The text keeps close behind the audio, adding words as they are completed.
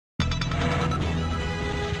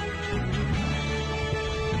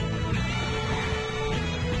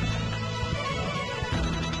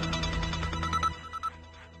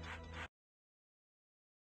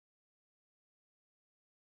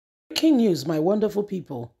Breaking news, my wonderful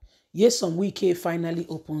people. Yesom Wike finally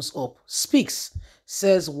opens up, speaks,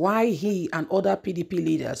 says why he and other PDP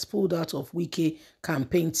leaders pulled out of Wike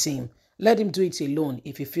campaign team. Let him do it alone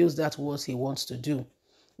if he feels that's what he wants to do.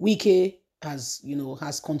 Wike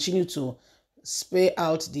has continued to spare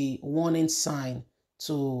out the warning sign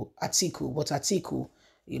to Atiku, but Atiku,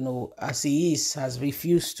 as he is, has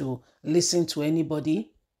refused to listen to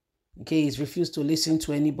anybody. Okay, he's refused to listen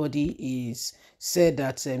to anybody. He's said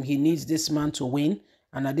that he needs this man to win,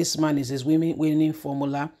 and that this man is his winning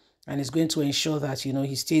formula, and is going to ensure that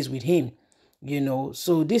he stays with him.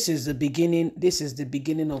 So this is the beginning. This is the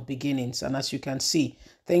beginning of beginnings, and as you can see,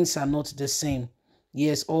 things are not the same.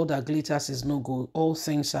 Yes, all that glitters is no gold. All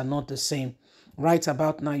things are not the same. Right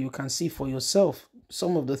about now, you can see for yourself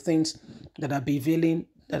some of the things that are prevailing,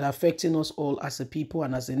 that are affecting us all as a people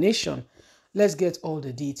and as a nation. Let's get all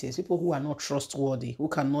the details. People who are not trustworthy, who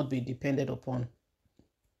cannot be depended upon.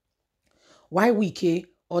 Why Wike,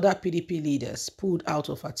 other PDP leaders pulled out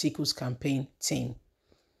of Atiku's campaign team.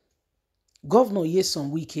 Governor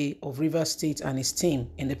Yesom Wike of Rivers State and his team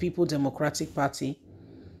in the People Democratic Party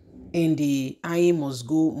in the I Must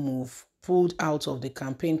Go move pulled out of the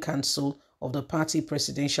campaign council of the party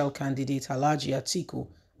presidential candidate Alhaji Atiku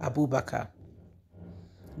Abubakar.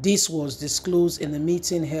 This was disclosed in a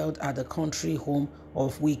meeting held at the country home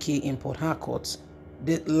of Wike in Port Harcourt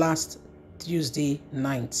last Tuesday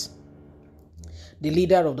night. The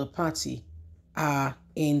leader of the party are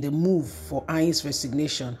in the move for Ain's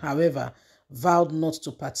resignation, however, vowed not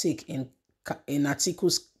to partake in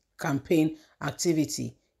Atiku's campaign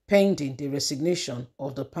activity pending the resignation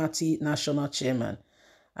of the party national chairman,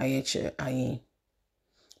 Ain.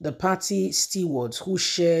 The party stewards who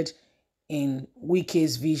shared in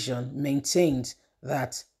Wike's vision maintained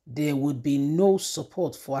that there would be no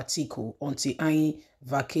support for Atiku until Ain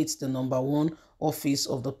vacates the #1 office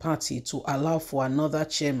of the party to allow for another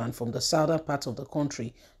chairman from the southern part of the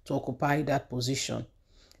country to occupy that position.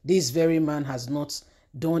 This very man has not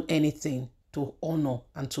done anything to honor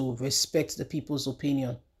and to respect the people's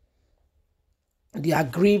opinion. The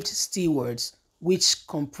aggrieved stewards, which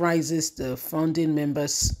comprises the founding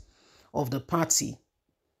members of the party,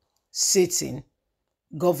 sitting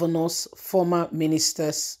governors, former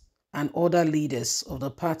ministers, and other leaders of the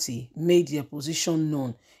party, made their position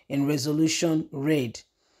known in resolution read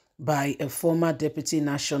by a former deputy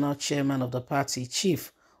national chairman of the party,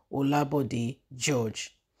 Chief Olabode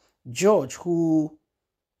George. George, who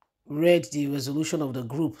read the resolution of the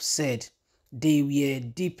group, said they were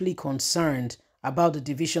deeply concerned about the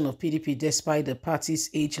division of PDP despite the party's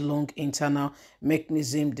age-long internal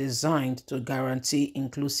mechanism designed to guarantee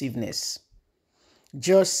inclusiveness.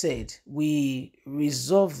 George said, "We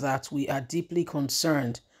resolve that we are deeply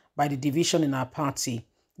concerned by the division in our party.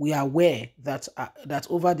 We are aware that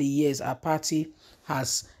over the years our party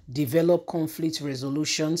has developed conflict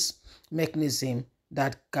resolutions mechanism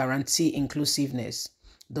that guarantee inclusiveness.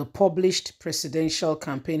 The published presidential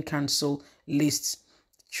campaign council lists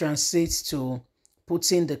translates to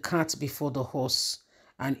putting the cart before the horse,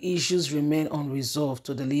 and issues remain unresolved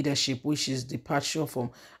to the leadership, which is departure from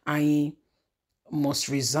Ain must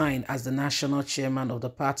resign as the national chairman of the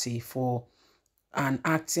party for an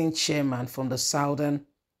acting chairman from the southern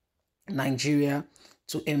Nigeria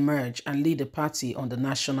to emerge and lead the party on the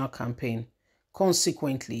national campaign.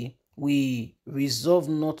 Consequently, we resolve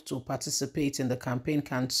not to participate in the campaign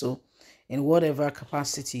council in whatever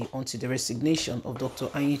capacity until the resignation of Dr.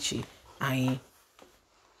 Anichi Ain."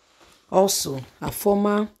 Also, a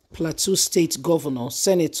former Plateau State Governor,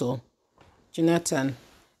 Senator Jonathan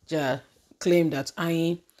Jah, claimed that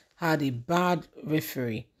Ain had a bad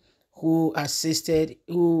referee who assisted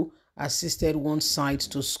one side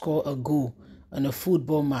to score a goal in a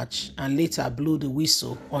football match and later blew the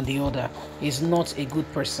whistle on the other. He's not a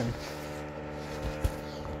good person.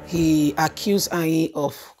 He accused Ain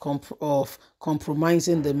of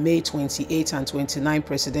compromising the May 28 and 29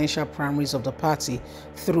 presidential primaries of the party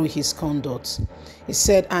through his conduct. He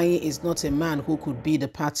said Ain is not a man who could be the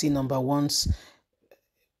party #1's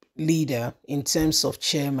leader in terms of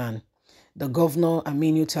chairman. The governor,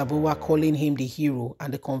 Aminu Tabuwa, calling him the hero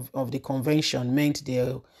and of the convention meant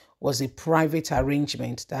there was a private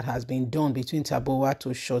arrangement that has been done between Tabuwa to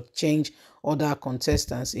shortchange other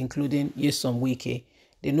contestants, including Yesom Wike.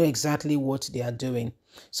 They know exactly what they are doing.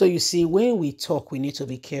 So you see, when we talk, we need to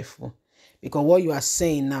be careful, because what you are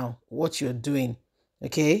saying now, what you're doing,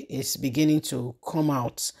 okay, it's beginning to come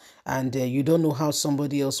out, and you don't know how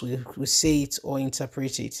somebody else will say it or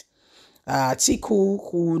interpret it.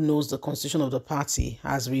 Atiku, who knows the constitution of the party,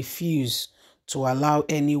 has refused to allow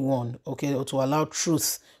anyone, okay, or to allow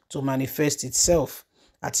truth to manifest itself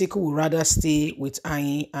Atiku would rather stay with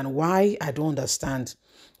Ayin, and why, I don't understand,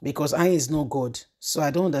 because Ayin is not God. So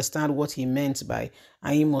I don't understand what he meant by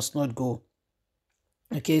Ayin must not go.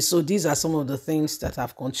 Okay, so these are some of the things that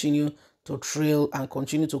have continued to trail and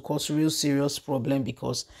continue to cause real serious problem,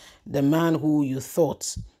 because the man who you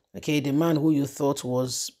thought, okay, the man who you thought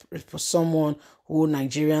was for someone who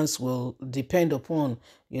Nigerians will depend upon,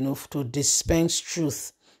 to dispense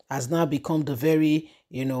truth, has now become the very,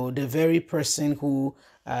 the very person who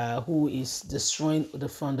is destroying the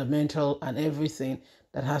fundamental and everything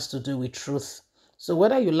that has to do with truth. So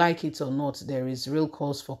whether you like it or not, there is real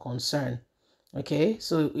cause for concern. Okay,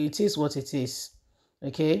 so it is what it is.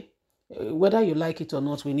 Okay, whether you like it or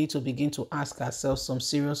not, we need to begin to ask ourselves some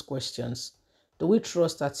serious questions. Do we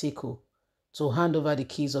trust Atiku to hand over the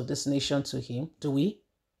keys of this nation to him? Do we?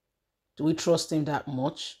 Do we trust him that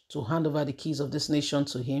much to hand over the keys of this nation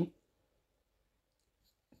to him?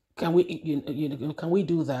 Can we, can we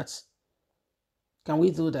do that? Can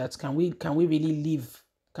we do that? Can we really live?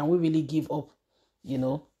 Can we really give up?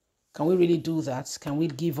 Can we really do that? Can we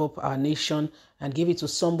give up our nation and give it to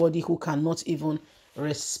somebody who cannot even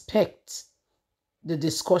respect the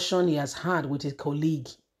discussion he has had with a colleague?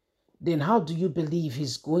 Then how do you believe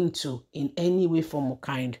he's going to, in any way, form, or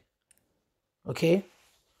kind? Okay?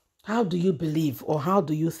 How do you believe, or how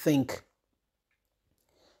do you think?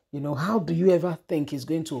 How do you ever think he's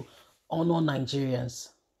going to honor Nigerians?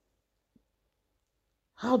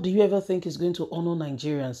 How do you ever think he's going to honor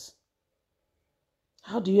Nigerians?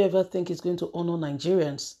 How do you ever think he's going to honor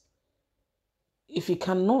Nigerians? If he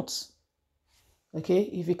cannot, okay,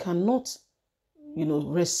 if he cannot,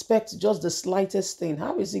 respect just the slightest thing,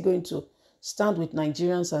 how is he going to stand with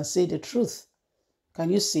Nigerians and say the truth?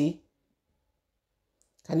 Can you see?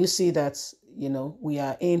 Can you see that, we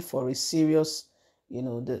are in for a serious,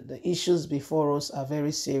 the issues before us are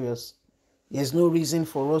very serious. There's no reason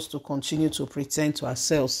for us to continue to pretend to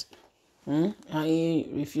ourselves. And he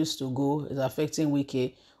refused to go. It's affecting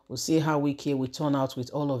Wike. We'll see how Wike will turn out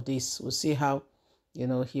with all of this. We'll see how,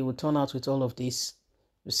 he will turn out with all of this.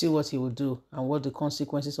 We'll see what he will do and what the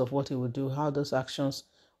consequences of what he will do, how those actions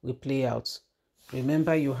will play out.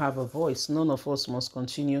 Remember, you have a voice. None of us must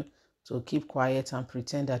continue to keep quiet and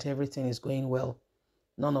pretend that everything is going well.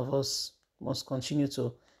 None of us must continue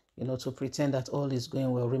to, to pretend that all is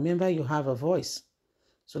going well. Remember, you have a voice.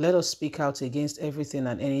 So let us speak out against everything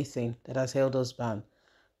and anything that has held us bound.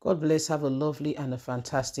 God bless. Have a lovely and a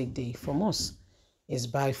fantastic day. From us, it's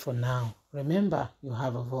bye for now. Remember, you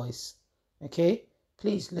have a voice. Okay?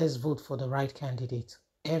 Please, let's vote for the right candidate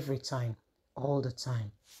every time, all the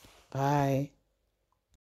time. Bye.